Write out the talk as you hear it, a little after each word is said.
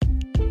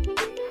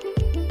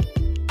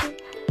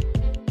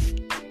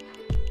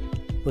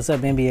What's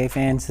up, NBA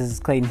fans? This is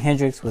Clayton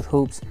Hendricks with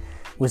Hoops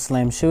with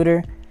Slim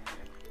Shooter.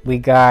 We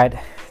got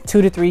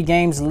 2 to 3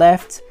 games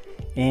left,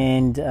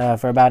 and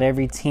for about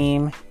every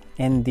team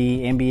in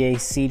the NBA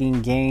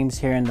seeding games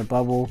here in the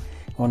bubble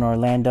in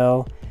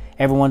Orlando,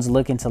 everyone's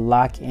looking to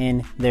lock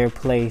in their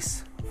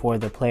place for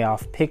the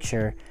playoff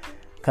picture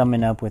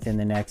coming up within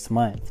the next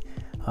month.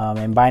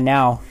 And by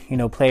now,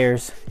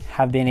 players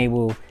have been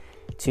able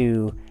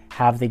to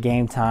have the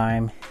game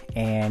time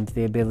and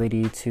the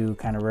ability to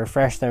kind of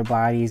refresh their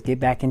bodies, get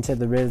back into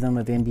the rhythm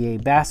of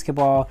NBA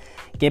basketball,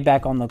 get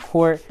back on the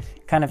court,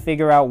 kind of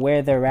figure out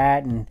where they're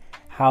at and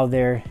how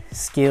their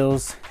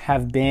skills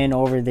have been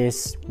over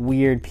this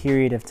weird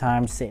period of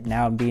time sitting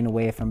out and being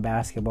away from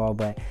basketball.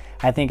 But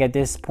I think at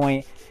this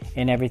point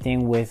in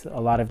everything, with a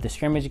lot of the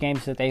scrimmage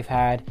games that they've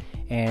had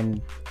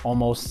and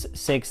almost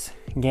 6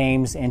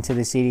 games into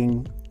the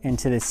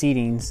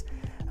seedings,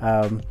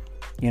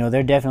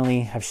 they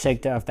definitely have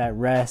shaked off that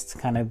rest,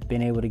 kind of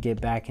been able to get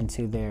back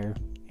into their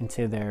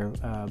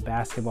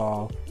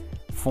basketball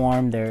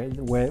form,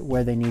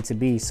 where they need to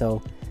be.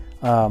 So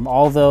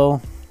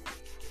although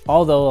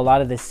a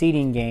lot of the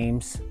seeding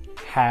games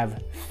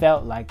have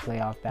felt like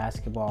playoff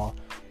basketball,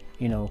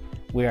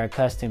 we're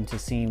accustomed to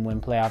seeing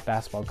when playoff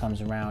basketball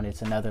comes around,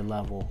 it's another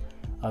level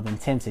of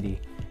intensity.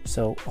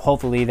 So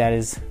hopefully that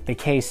is the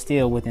case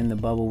still within the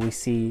bubble. We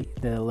see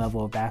the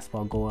level of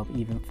basketball go up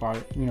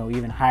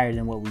even higher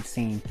than what we've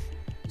seen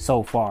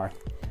so far.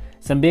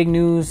 Some big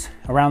news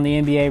around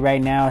the NBA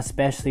right now,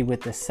 especially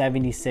with the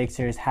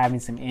 76ers having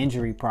some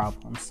injury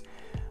problems.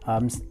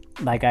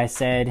 Like I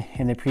said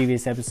in the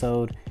previous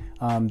episode,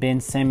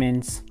 Ben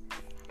Simmons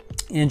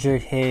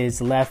injured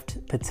his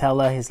left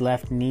patella, his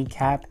left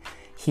kneecap.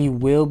 He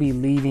will be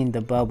leaving the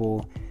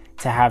bubble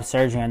to have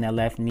surgery on that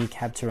left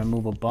kneecap to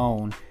remove a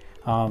bone.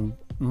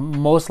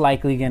 Most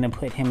likely going to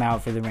put him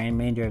out for the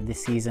remainder of the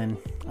season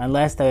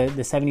unless the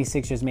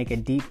 76ers make a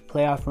deep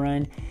playoff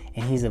run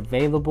and he's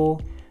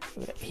available.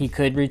 He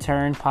could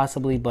return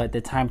possibly, but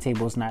the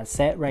timetable is not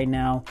set right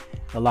now.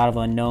 A lot of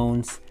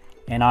unknowns,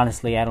 and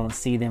honestly, I don't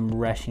see them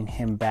rushing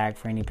him back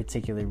for any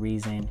particular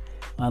reason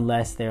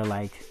unless they're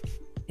like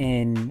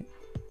in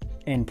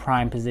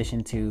prime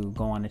position to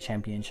go on a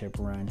championship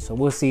run. So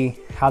we'll see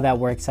how that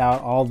works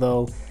out.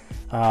 Although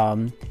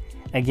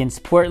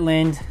against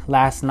Portland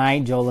last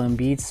night, Joel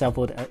Embiid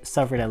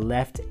suffered a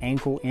left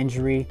ankle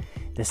injury.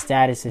 The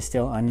status is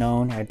still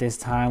unknown at this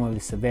time of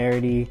the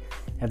severity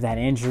of that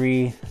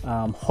injury.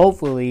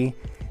 Hopefully,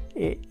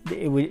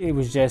 it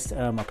was just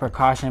a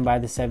precaution by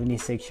the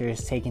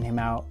 76ers, taking him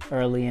out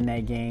early in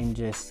that game,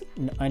 just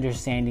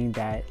understanding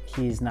that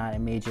he's not a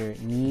major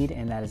need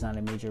and that is not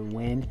a major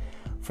win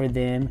for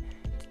them.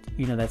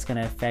 That's going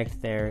to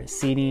affect their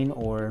seeding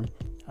or,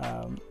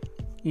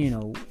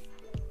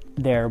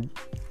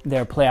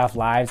 their playoff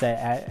lives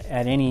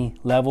at any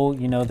level.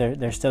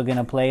 They're still going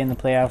to play in the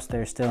playoffs.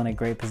 They're still in a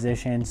great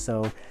position.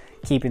 So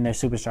keeping their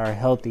superstar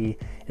healthy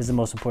is the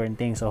most important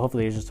thing. So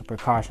hopefully it's just a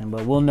precaution,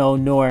 but we'll know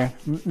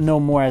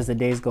more as the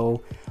days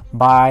go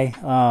by.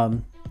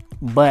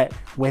 But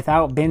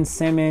without Ben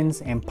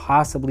Simmons and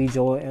possibly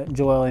Joel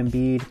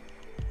Embiid,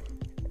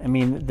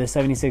 the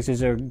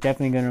 76ers are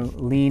definitely going to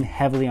lean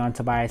heavily on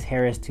Tobias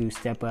Harris to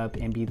step up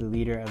and be the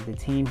leader of the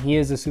team. He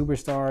is a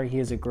superstar. He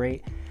is a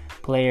great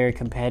player,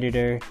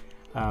 competitor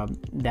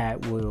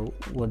that will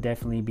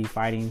definitely be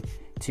fighting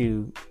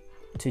to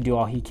do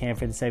all he can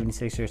for the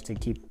 76ers to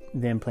keep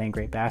them playing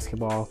great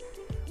basketball.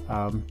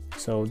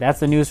 So that's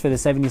the news for the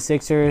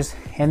 76ers.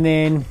 And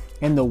then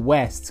in the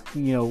West,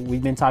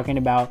 we've been talking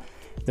about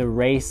the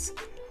race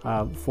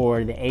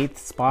for the 8th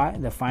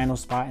spot, the final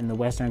spot in the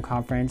Western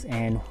Conference,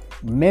 and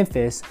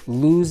Memphis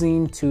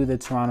losing to the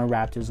Toronto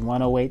Raptors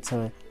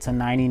 108 to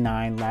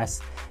 99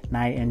 last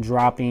night and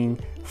dropping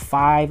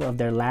 5 of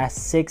their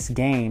last 6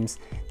 games.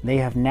 They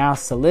have now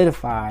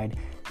solidified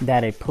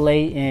that a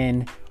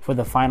play-in for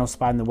the final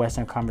spot in the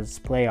Western Conference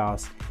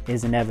playoffs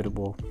is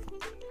inevitable.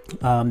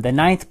 The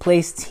 9th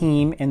place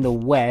team in the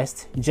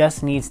West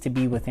just needs to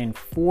be within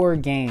 4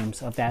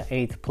 games of that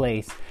 8th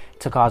place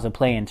to cause a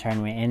play-in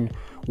tournament. And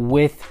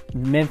with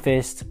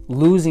Memphis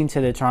losing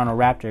to the Toronto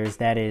Raptors,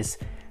 that is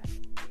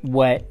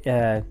what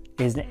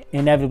is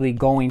inevitably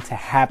going to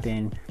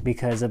happen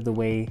because of the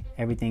way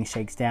everything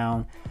shakes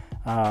down.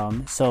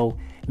 So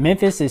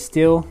Memphis is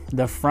still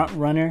the front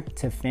runner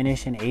to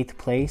finish in 8th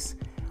place,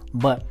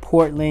 but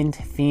Portland,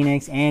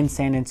 Phoenix, and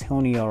San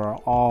Antonio are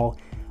all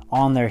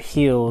on their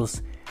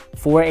heels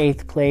for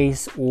 8th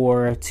place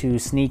or to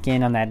sneak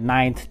in on that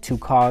 9th to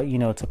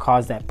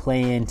cause that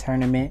play-in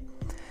tournament.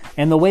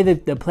 And the way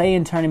that the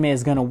play-in tournament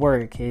is going to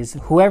work is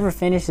whoever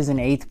finishes in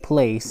 8th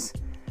place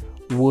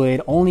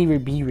would only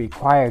be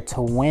required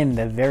to win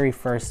the very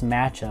first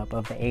matchup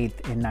of the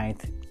 8th and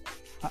 9th,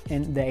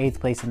 in the 8th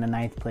place and the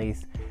 9th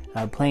place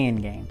play-in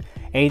game.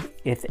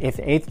 If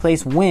 8th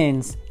place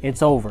wins,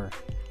 it's over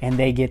and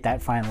they get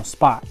that final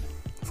spot.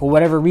 For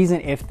whatever reason,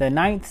 if the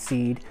 9th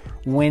seed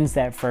wins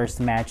that first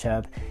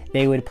matchup,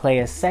 they would play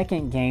a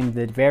second game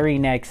the very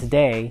next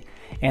day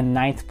and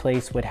ninth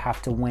place would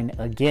have to win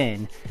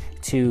again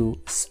to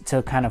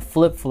kind of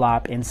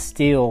flip-flop and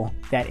steal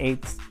that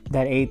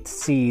eighth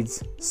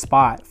seed's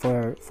spot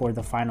for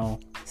the final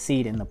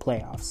seed in the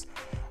playoffs.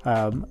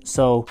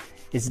 So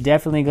it's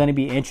definitely going to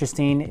be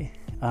interesting.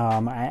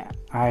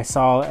 I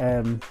saw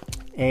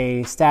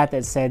a stat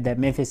that said that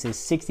Memphis is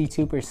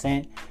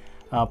 62%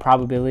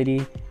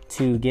 probability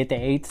to get the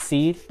 8th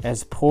seed.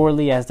 As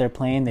poorly as they're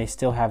playing, they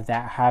still have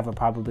a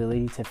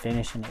probability to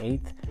finish in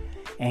 8th.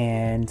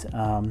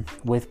 And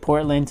with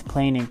Portland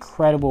playing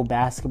incredible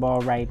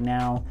basketball right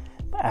now,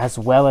 as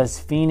well as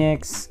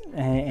Phoenix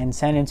and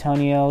San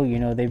Antonio,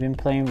 they've been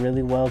playing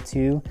really well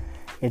too.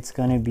 It's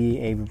going to be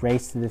a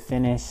race to the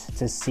finish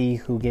to see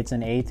who gets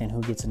an 8th and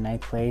who gets a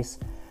 9th place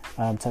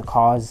to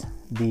cause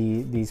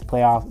these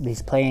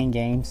play-in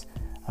games.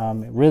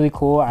 Really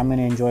cool. I'm going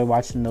to enjoy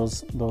watching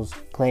those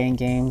play-in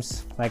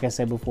games. Like I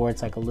said before,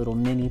 it's like a little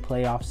mini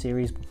playoff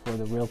series before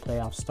the real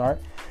playoffs start.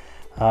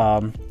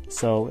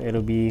 So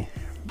it'll be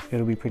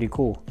pretty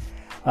cool.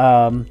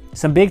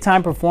 Some big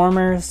time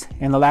performers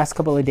in the last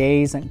couple of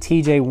days.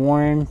 TJ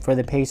Warren for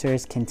the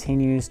Pacers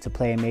continues to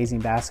play amazing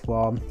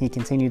basketball. He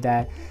continued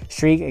that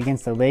streak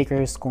against the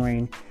Lakers,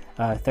 scoring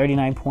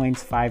 39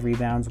 points, 5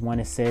 rebounds, 1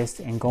 assist,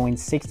 and going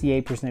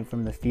 68%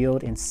 from the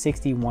field and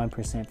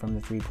 61% from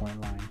the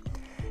three-point line.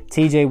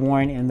 TJ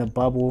Warren in the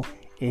bubble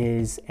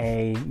is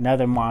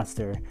another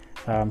monster.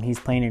 He's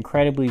playing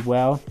incredibly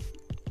well.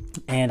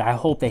 And I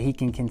hope that he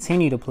can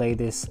continue to play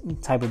this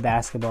type of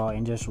basketball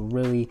and just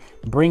really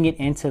bring it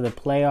into the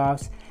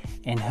playoffs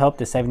and help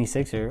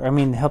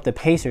the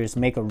Pacers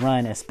make a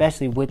run,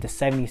 especially with the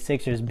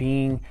 76ers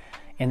being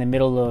in the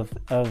middle of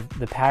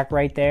the pack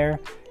right there.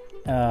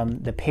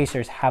 The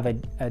Pacers have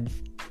a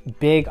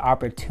big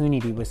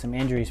opportunity with some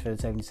injuries for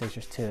the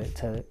 76ers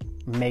to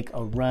make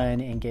a run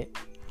and get,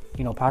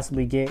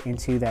 possibly get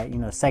into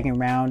that, second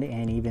round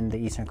and even the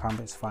Eastern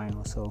Conference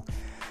Final. So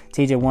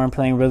TJ Warren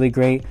playing really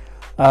great.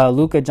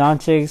 Luka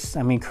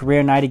Doncic,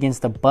 career night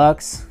against the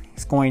Bucks,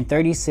 scoring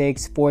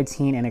 36,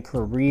 14, and a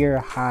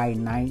career-high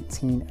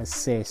 19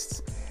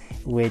 assists,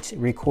 which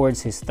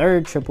records his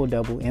third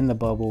triple-double in the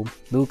bubble.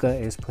 Luka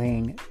is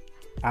playing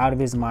out of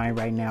his mind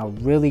right now.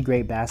 Really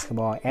great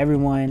basketball.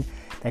 Everyone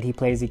that he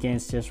plays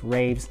against just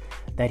raves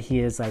that he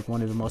is like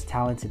one of the most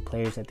talented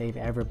players that they've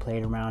ever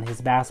played around. His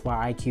basketball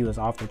IQ is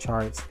off the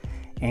charts,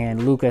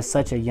 and Luka is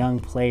such a young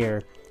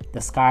player.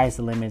 The sky's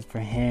the limit for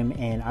him,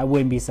 and I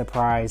wouldn't be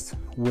surprised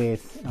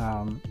with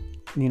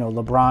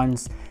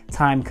LeBron's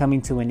time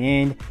coming to an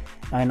end.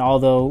 And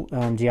although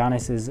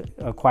Giannis is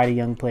quite a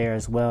young player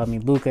as well,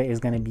 Luka is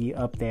going to be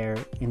up there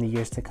in the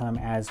years to come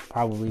as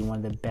probably one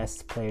of the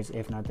best players,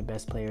 if not the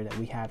best player that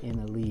we have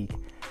in the league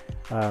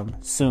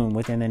soon,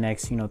 within the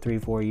next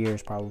 3-4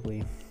 years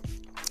probably.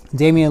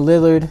 Damian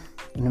Lillard,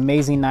 an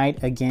amazing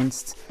night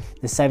against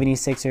the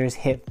 76ers,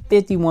 hit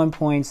 51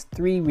 points,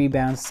 3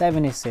 rebounds,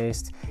 7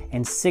 assists,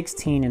 and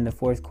 16 in the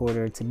fourth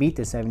quarter to beat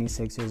the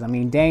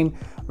 76ers. Dame,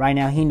 right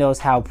now, he knows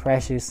how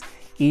precious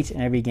each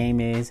and every game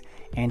is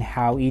and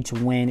how each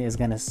win is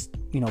going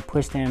to,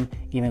 push them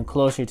even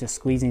closer to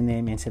squeezing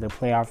them into the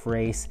playoff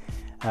race.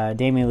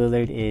 Damian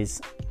Lillard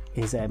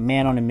is a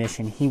man on a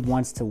mission. He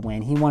wants to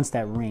win. He wants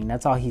that ring.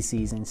 That's all he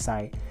sees in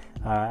sight.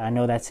 I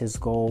know that's his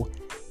goal.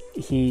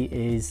 He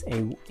is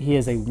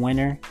a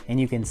winner, and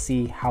you can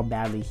see how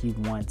badly he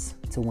wants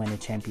to win a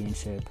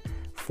championship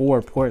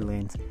for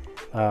Portland.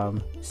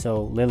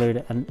 So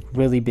Lillard, a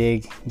really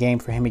big game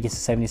for him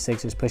against the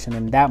 76ers, pushing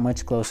them that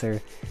much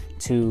closer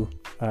to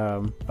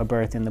a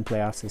berth in the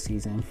playoffs this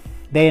season.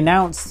 They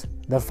announced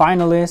the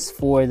finalists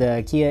for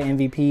the Kia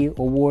MVP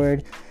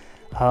award.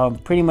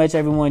 Pretty much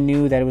everyone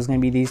knew that it was going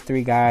to be these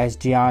 3 guys: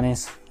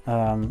 Giannis,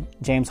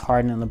 James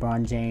Harden, and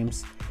LeBron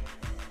James.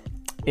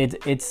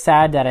 It's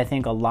sad that I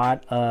think a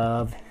lot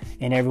of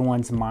in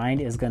everyone's mind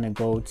is going to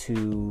go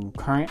to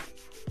current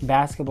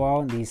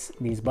basketball,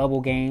 these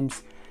bubble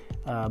games,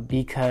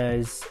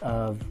 because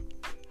of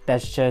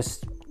that's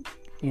just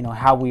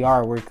how we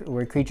are.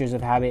 We're creatures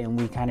of habit, and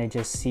we kind of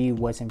just see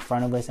what's in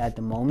front of us at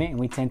the moment, and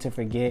we tend to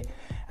forget,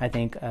 I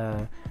think,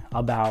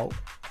 about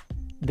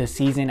the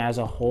season as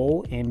a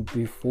whole and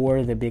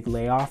before the big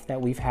layoff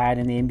that we've had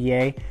in the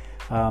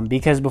NBA.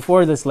 Because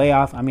before this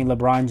layoff,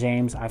 LeBron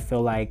James, I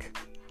feel like,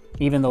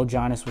 even though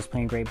Giannis was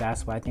playing great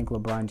basketball, I think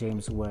LeBron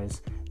James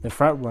was the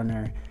front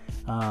runner,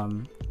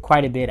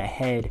 quite a bit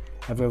ahead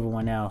of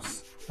everyone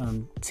else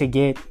to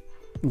get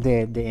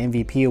the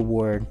MVP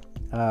award.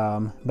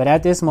 But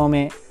at this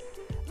moment,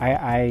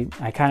 I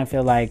kind of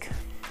feel like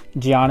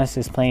Giannis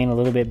is playing a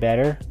little bit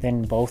better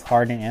than both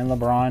Harden and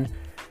LeBron,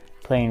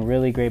 playing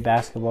really great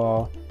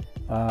basketball.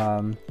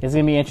 It's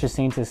going to be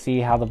interesting to see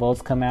how the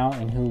votes come out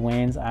and who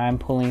wins. I'm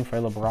pulling for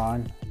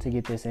LeBron to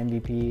get this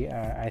MVP.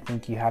 I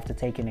think you have to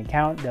take into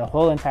account the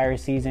whole entire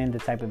season, the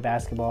type of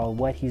basketball,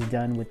 what he's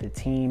done with the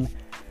team,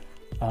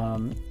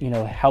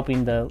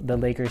 helping the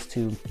Lakers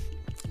to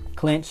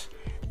clinch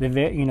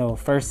the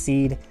first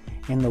seed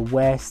in the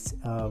West,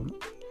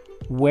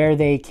 where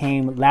they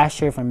came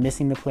last year from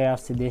missing the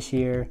playoffs to this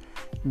year,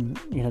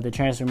 the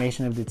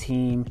transformation of the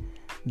team.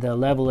 the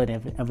level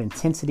of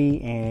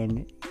intensity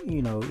and,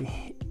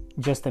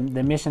 just the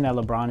mission that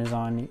LeBron is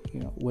on,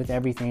 with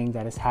everything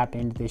that has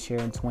happened this year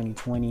in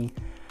 2020,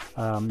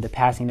 the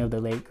passing of the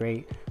late,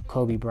 great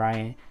Kobe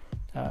Bryant.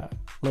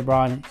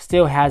 LeBron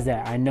still has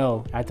that, I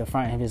know, at the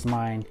front of his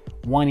mind,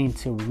 wanting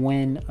to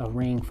win a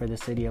ring for the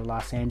city of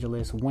Los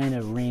Angeles, win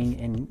a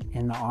ring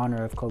in the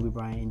honor of Kobe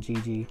Bryant and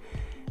Gigi.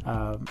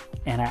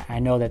 And I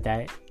know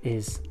that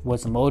is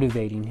what's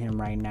motivating him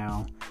right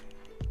now.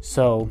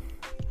 So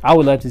I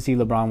would love to see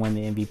LeBron win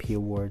the MVP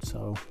award.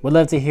 So would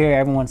love to hear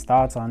everyone's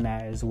thoughts on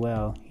that as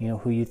well.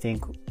 Who you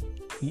think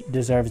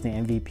deserves the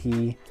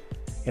MVP.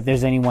 If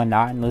there's anyone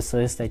not in this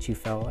list that you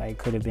felt like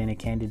could have been a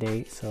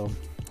candidate. So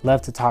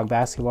love to talk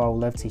basketball.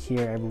 Love to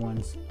hear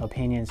everyone's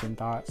opinions and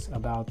thoughts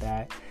about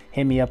that.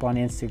 Hit me up on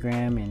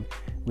Instagram and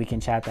we can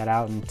chat that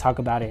out and talk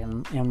about it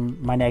in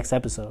my next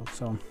episode.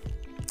 So,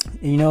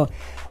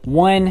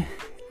 one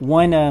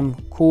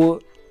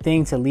cool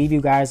thing to leave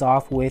you guys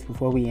off with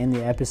before we end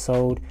the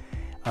episode.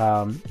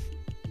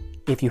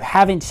 If you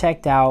haven't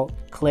checked out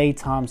Klay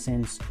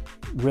Thompson's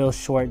real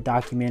short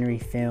documentary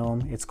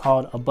film, it's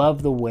called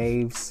Above the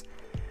Waves.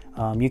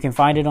 You can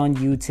find it on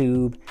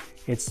YouTube.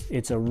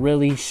 It's a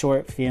really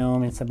short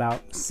film. It's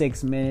about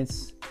 6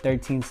 minutes,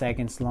 13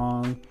 seconds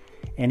long.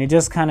 And it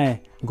just kind of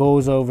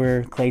goes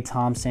over Klay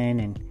Thompson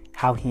and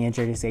how he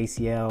injured his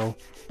ACL,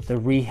 the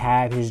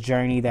rehab, his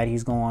journey that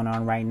he's going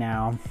on right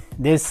now.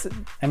 This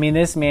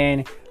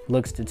man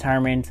looks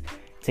determined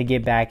to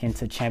get back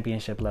into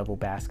championship level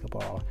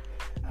basketball.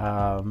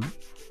 It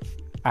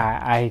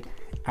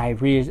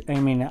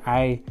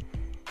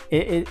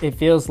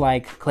feels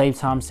like Klay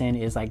Thompson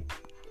is like,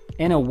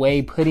 in a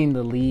way, putting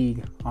the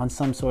league on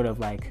some sort of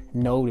like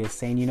notice,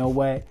 saying, you know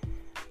what,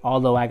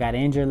 although I got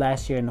injured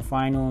last year in the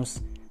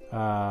finals,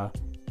 I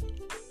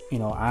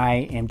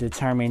am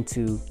determined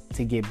to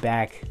get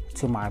back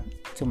to my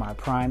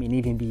prime and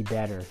even be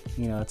better.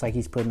 It's like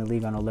he's putting the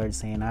league on alert,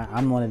 saying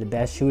I'm one of the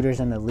best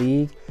shooters in the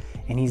league,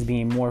 and he's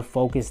being more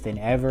focused than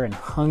ever and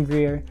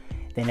hungrier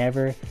than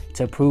ever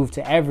to prove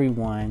to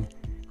everyone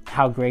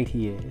how great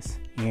he is.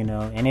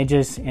 And it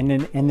just,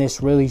 in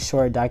this really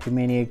short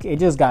documentary, it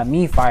just got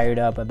me fired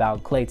up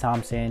about Klay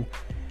Thompson.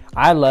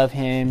 I love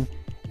him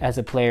as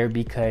a player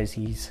because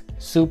he's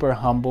super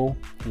humble,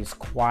 he's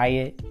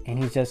quiet, and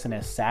he's just an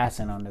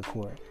assassin on the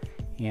court.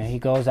 He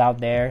goes out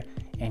there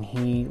and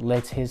he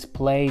lets his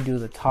play do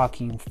the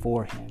talking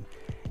for him.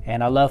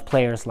 And I love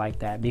players like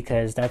that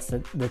because that's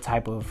the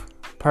type of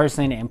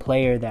person and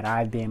player that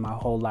I've been my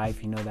whole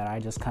life, that I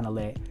just kind of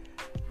let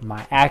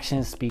my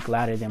actions speak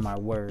louder than my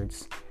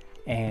words.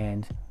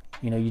 And,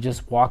 you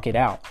just walk it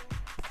out.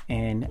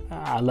 And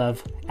I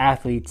love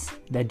athletes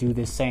that do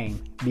the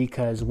same,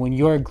 because when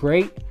you're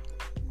great,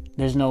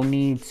 there's no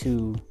need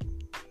to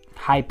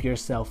hype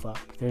yourself up.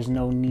 There's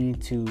no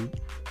need to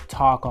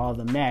talk all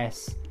the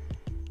mess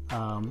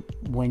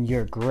when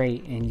you're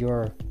great and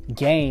your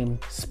game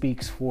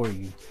speaks for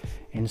you.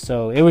 And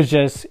so it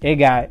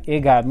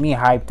got me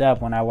hyped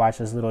up when I watched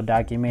this little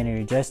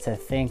documentary, just to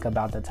think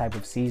about the type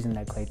of season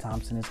that Klay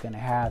Thompson is going to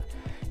have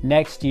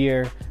next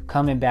year,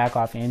 coming back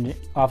off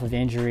of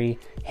injury.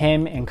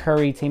 Him and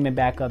Curry teaming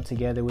back up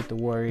together with the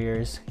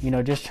Warriors,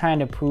 just trying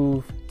to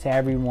prove to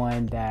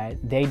everyone that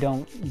they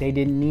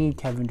didn't need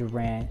Kevin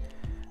Durant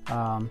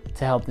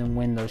to help them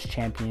win those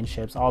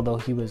championships, although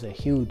he was a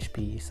huge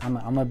piece.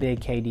 I'm a big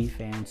KD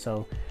fan,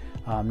 so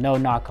no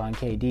knock on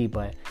KD,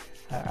 but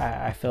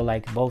I feel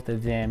like both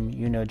of them,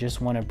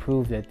 just want to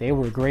prove that they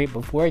were great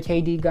before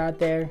KD got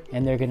there,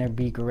 and they're going to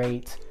be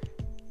great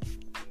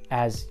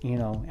as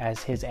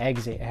his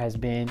exit has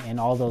been. And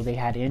although they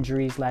had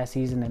injuries last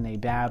season and they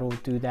battled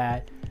through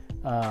that,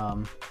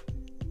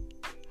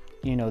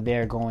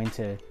 they're going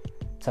to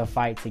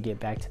fight to get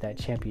back to that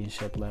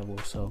championship level.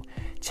 So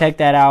check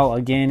that out.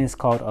 Again, it's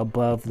called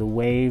Above the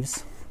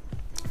Waves.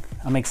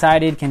 I'm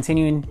excited,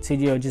 continuing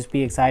to just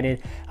be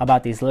excited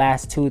about these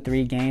last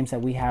 2-3 games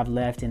that we have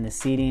left in the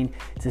seeding,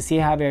 to see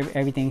how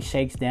everything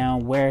shakes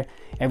down, where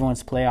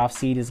everyone's playoff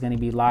seed is going to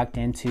be locked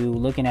into,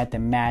 looking at the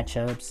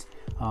matchups,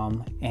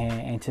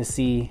 and to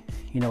see,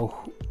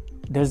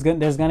 there's going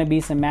to be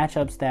some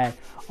matchups that,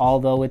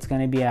 although it's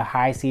going to be a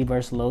high seed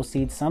versus low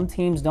seed, some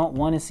teams don't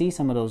want to see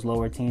some of those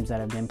lower teams that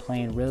have been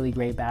playing really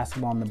great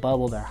basketball in the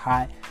bubble. They're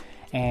hot,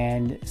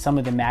 and some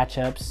of the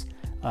matchups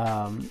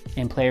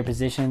in player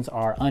positions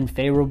are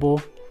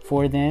unfavorable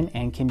for them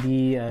and can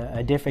be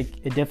a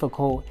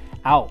difficult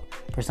out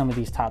for some of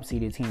these top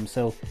seeded teams.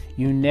 So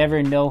you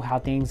never know how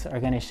things are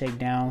going to shake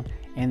down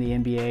in the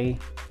NBA.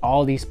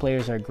 All these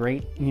players are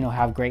great,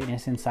 have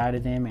greatness inside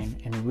of them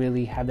and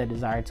really have that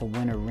desire to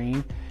win a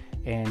ring.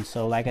 And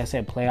so, like I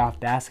said, playoff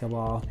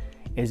basketball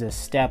is a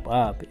step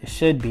up. It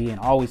should be, and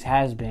always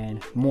has been,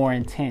 more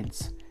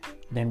intense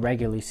than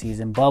regular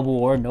season, bubble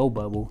or no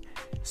bubble.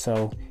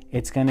 So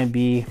it's going to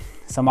be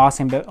some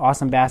awesome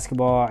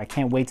basketball. I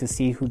can't wait to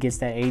see who gets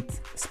that 8th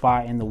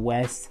spot in the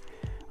West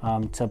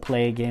to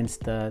play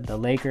against the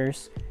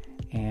Lakers.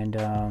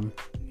 And,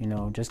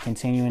 just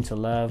continuing to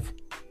love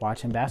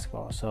watching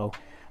basketball. So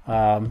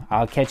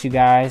I'll catch you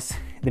guys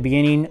at the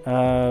beginning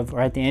of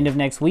or at the end of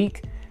next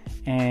week.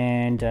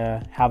 And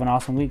have an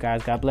awesome week,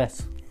 guys. God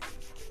bless.